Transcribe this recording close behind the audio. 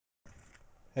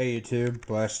Hey YouTube,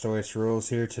 Blastoise Rules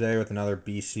here today with another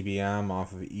BCBM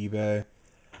off of eBay.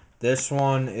 This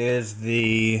one is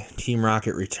the Team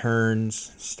Rocket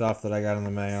Returns stuff that I got in the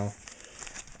mail.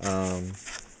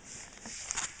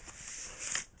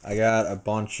 I got a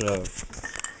bunch of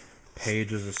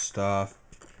pages of stuff.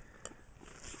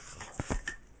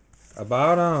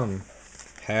 About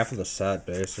half of the set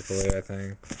basically, I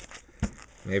think.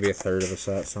 Maybe a third of the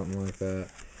set, something like that.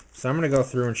 So I'm gonna go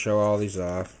through and show all these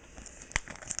off.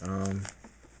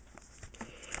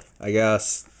 I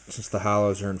guess since the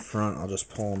hollows are in front, I'll just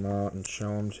pull them out and show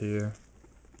them to you.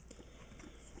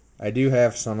 I do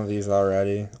have some of these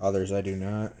already, others I do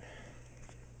not.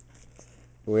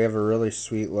 But we have a really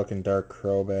sweet looking Dark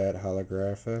Crobat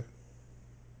holographic.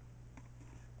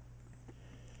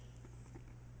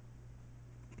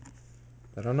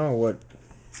 I don't know what's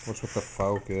with the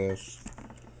focus.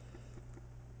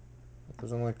 It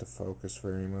doesn't like to focus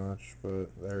very much, but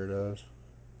there it is.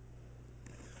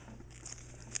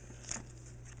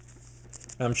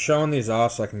 I'm showing these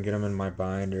off so I can get them in my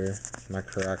binder, my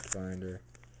correct binder.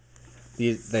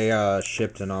 They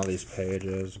shipped in all these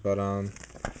pages, but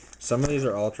some of these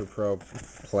are Ultra Pro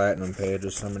Platinum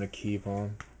pages, so I'm gonna keep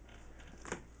them,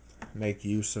 make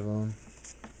use of them,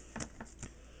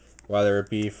 whether it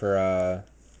be for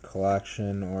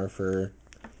collection or for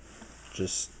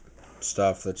just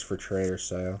stuff that's for trade or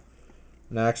sale.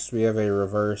 Next, we have a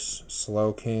reverse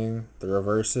Slow King. The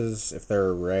reverses, if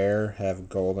they're rare, have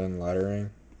golden lettering.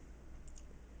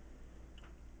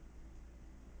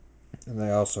 And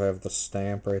they also have the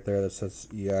stamp right there that says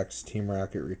EX Team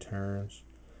Rocket Returns.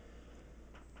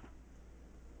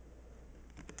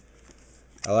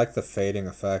 I like the fading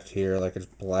effect here, like it's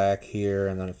black here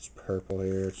and then it's purple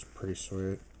here. It's pretty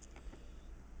sweet.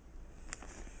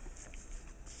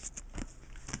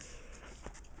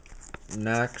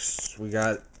 Next, we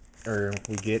get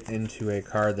into a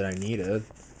card that I needed.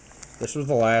 This was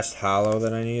the last holo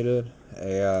that I needed,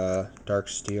 a Dark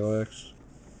Steelix.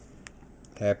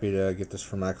 Happy to get this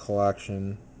for my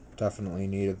collection. Definitely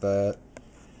needed that.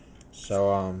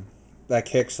 So that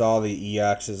kicks all the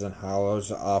EXs and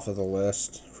holos off of the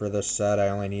list for this set. I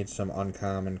only need some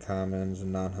uncommon, commons,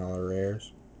 and non-holo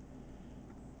rares.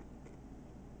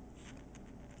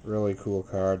 Really cool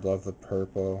card. Love the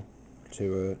purple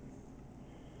to it.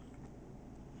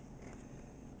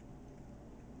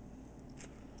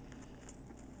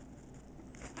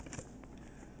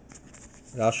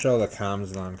 I'll show the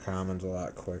commons and uncommons a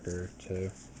lot quicker too.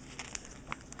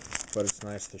 But it's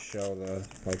nice to show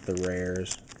the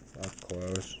rares up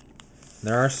close.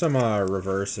 There are some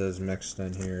reverses mixed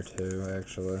in here too,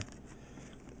 actually.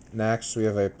 Next, we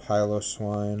have a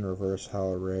Piloswine reverse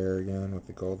holo rare again with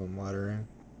the golden lettering.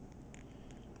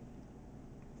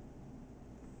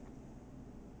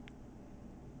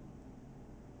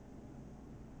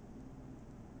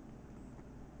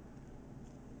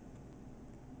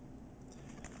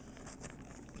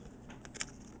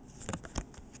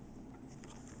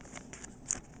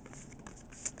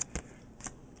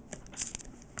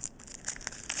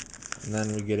 And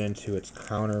then we get into its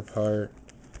counterpart,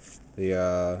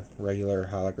 the regular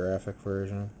holographic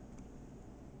version.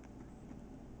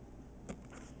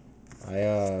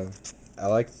 I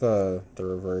like the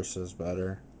reverses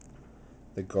better.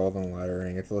 The golden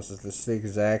lettering. This is the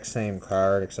exact same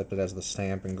card except it has the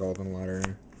stamp and golden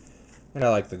lettering. And I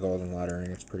like the golden lettering.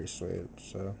 It's pretty sweet.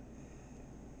 So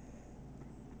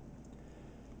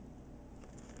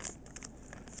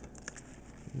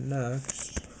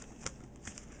next,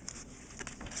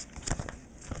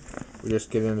 we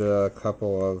just get into a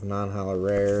couple of non-holo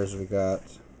rares. We got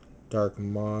Dark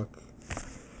Muck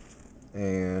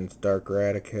and Dark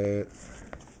Raticate.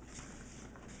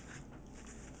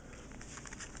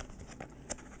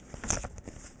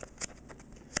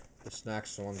 This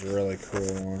next one's a really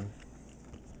cool one.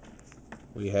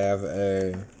 We have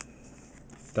a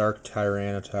Dark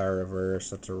Tyranitar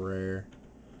reverse. That's a rare.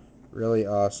 Really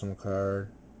awesome card.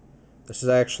 This is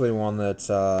actually one that's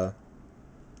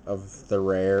of the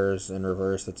rares in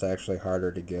reverse that's actually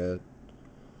harder to get.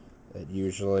 It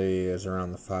usually is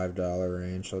around the $5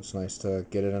 range, so it's nice to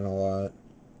get it in a lot.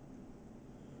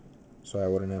 So I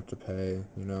wouldn't have to pay,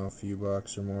 a few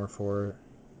bucks or more for it.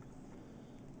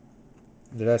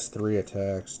 It has 3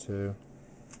 attacks too.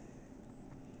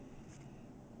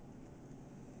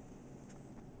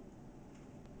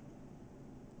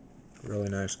 Really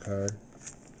nice card.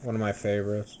 One of my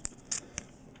favorites.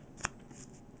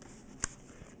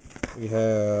 We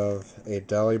have a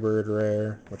Delibird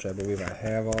rare, which I believe I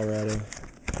have already.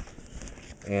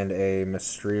 And a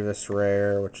Mischievous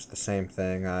rare, which is the same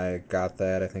thing. I got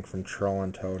that, I think, from Troll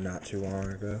and Toad not too long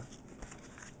ago.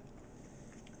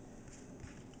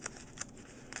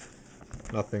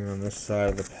 Nothing on this side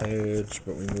of the page,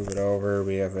 but we move it over.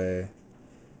 We have a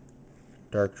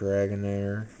Dark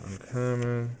Dragonair,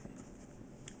 uncommon,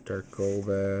 Dark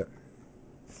Golbat,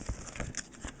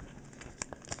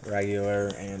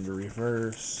 regular, and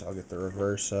reverse. I'll get the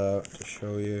reverse out to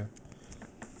show you.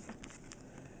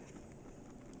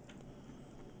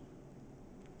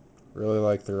 Really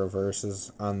like the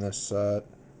reverses on this set.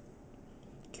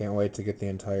 Can't wait to get the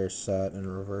entire set in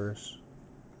reverse.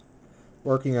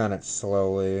 Working on it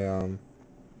slowly.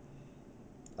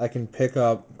 I can pick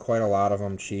up quite a lot of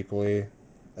them cheaply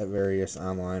at various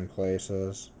online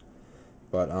places,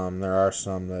 but there are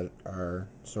some that are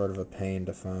sort of a pain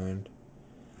to find.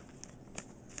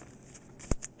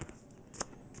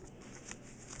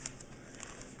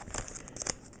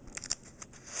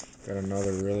 Got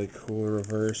another really cool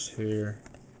reverse here.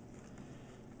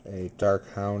 A Dark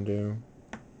Houndoom.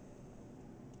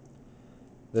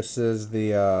 This is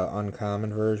the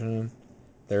uncommon version.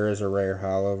 There is a rare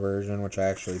holo version, which I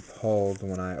actually pulled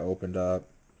when I opened up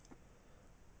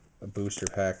a booster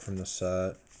pack from the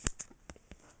set.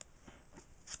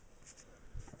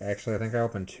 Actually, I think I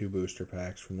opened 2 booster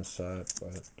packs from the set,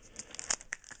 but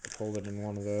I pulled it in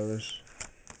one of those.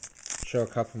 Show a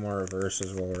couple more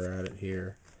reverses while we're at it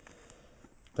here.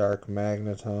 Dark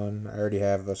Magneton. I already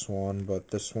have this one,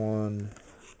 but this one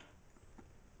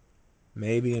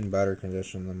may be in better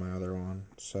condition than my other one,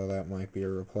 so that might be a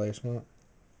replacement.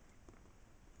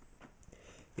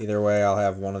 Either way, I'll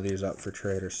have one of these up for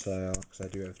trade or sale, because I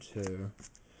do have 2.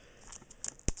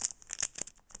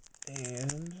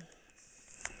 And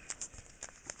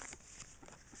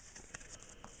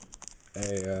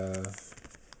a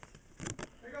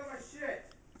Pick up my shit.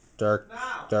 Dark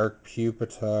Now. Dark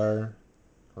Pupitar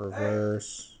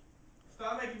reverse. Hey,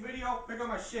 stop making video. Pick up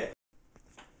my shit.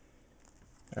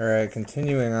 Alright,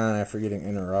 continuing on after getting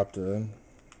interrupted,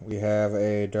 we have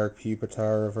a Dark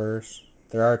Pupitar reverse.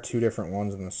 There are 2 different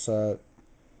ones in the set,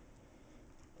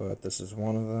 but this is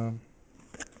one of them.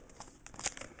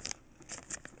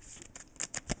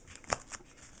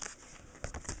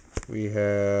 We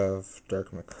have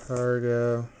Dark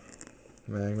Macargo,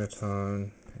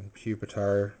 Magneton, and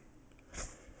Pupitar.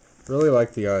 Really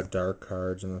like the dark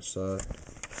cards in the set.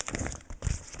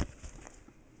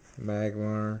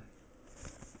 Magmar,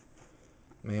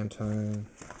 Mantine,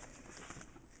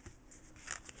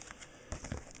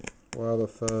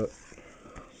 Wildfoot,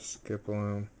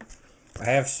 Skiploom. I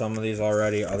have some of these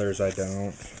already, others I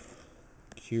don't.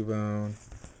 Cubone,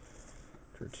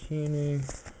 Dratini,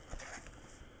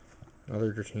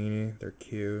 another Dratini, they're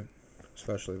cute,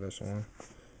 especially this one.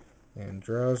 And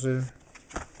Drowsy.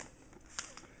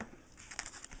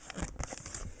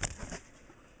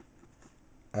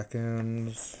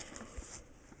 Ekans,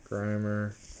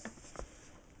 Grimer,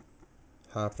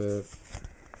 Hoppet,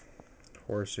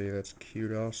 Horsey, that's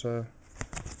cute also.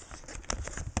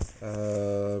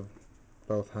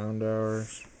 Both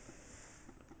Houndours.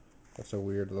 That's a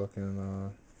weird looking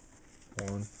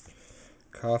one.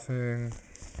 Coughing,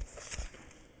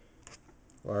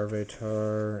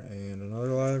 Larvitar, and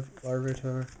another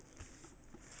Larvitar.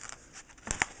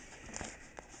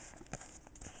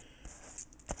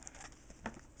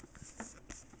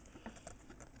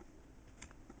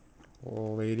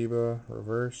 Ladybug,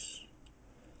 reverse.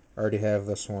 I already have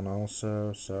this one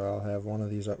also, so I'll have one of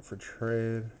these up for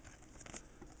trade.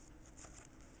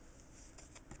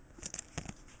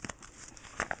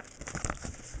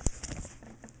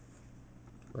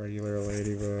 Regular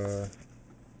Ladybug,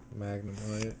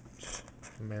 Magnemite,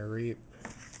 Mareep,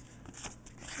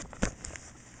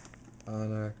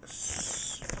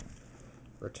 Onyx,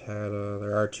 Rattata.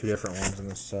 There are 2 different ones in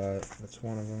this set. That's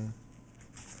one of them.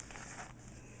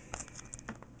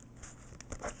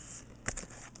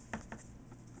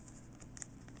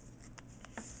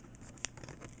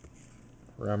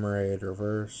 Remoraid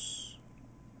reverse.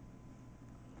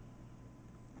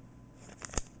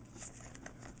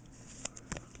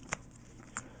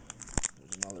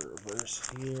 There's another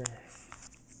reverse here.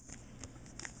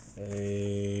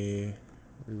 A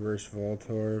reverse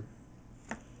Voltorb.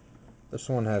 This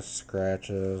one has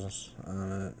scratches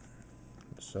on it,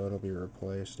 so it'll be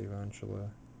replaced eventually.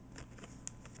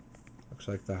 Looks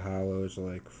like the hollow is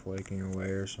like flaking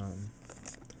away or something.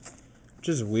 Which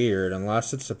is weird,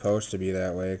 unless it's supposed to be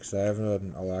that way, because I have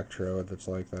an Electrode that's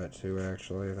like that too,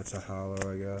 actually. That's a hollow,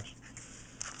 I guess.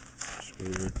 It's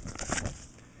weird.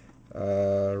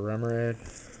 Remoraid,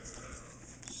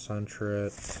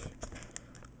 Suntret,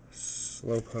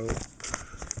 Slowpoke,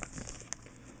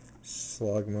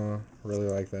 Slugma. Really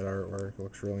like that artwork, it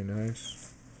looks really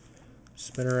nice.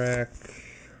 Spinarak,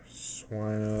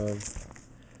 Swinub,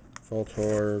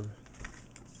 Voltorb,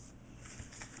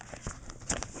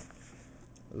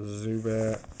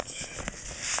 Zubat,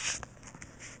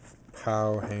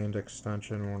 POW hand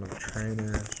extension, one of the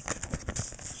trainers.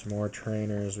 Some more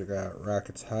trainers. We got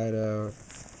Rocket's Hideout,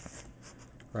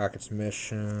 Rocket's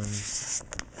Mission,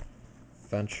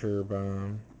 Venture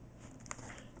Bomb,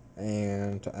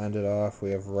 and to end it off,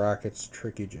 we have Rocket's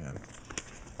Tricky Gem.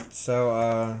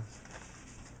 So,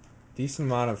 decent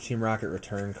amount of Team Rocket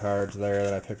return cards there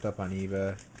that I picked up on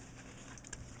eBay,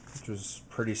 which was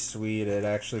pretty sweet. It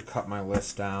actually cut my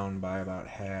list down by about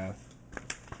half.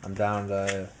 I'm down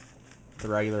to the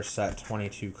regular set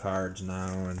 22 cards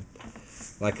now, and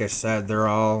like I said, they're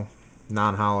all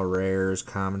non-holo rares,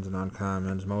 commons and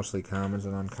uncommons, mostly commons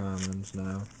and uncommons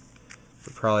now.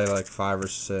 But probably like 5 or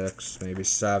 6, maybe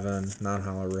 7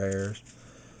 non-holo rares.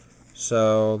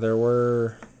 So there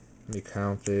were, let me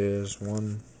count these,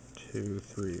 1, 2,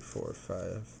 3, 4,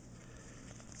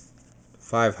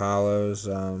 5 holos,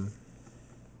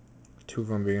 2 of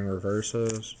them being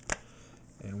reverses,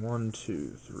 and 1, 2,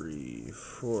 3,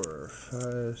 4,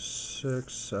 5,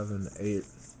 6, 7, 8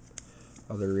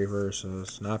 other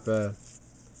reverses. Not bad.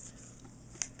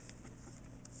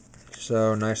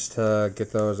 So nice to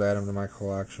get those added to my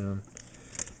collection.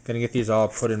 Gonna get these all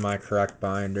put in my correct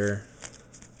binder.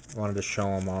 Wanted to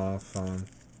show them off,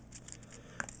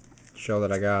 show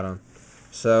that I got them.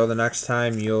 So the next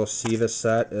time you'll see the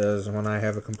set is when I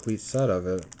have a complete set of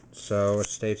it. So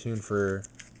stay tuned for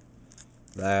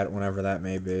that, whenever that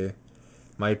may be.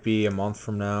 Might be a month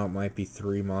from now, it might be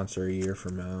 3 months or a year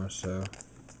from now, so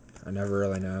I never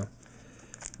really know.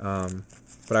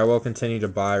 But I will continue to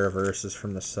buy reverses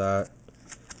from the set.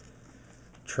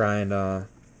 Try and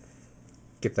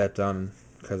get that done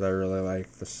because I really like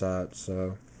the set,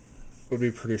 so it would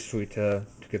be pretty sweet to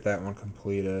get that one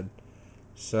completed.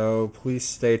 So please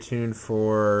stay tuned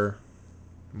for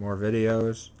more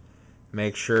videos.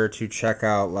 Make sure to check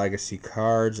out Legacy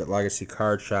Cards at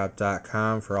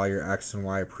legacycardshop.com for all your X and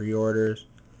Y pre-orders,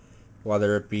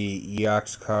 whether it be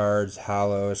EX cards,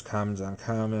 holos, commons,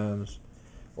 uncommons,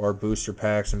 or booster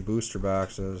packs and booster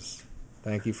boxes.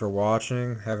 Thank you for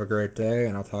watching. Have a great day,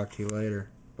 and I'll talk to you later.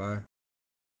 Bye.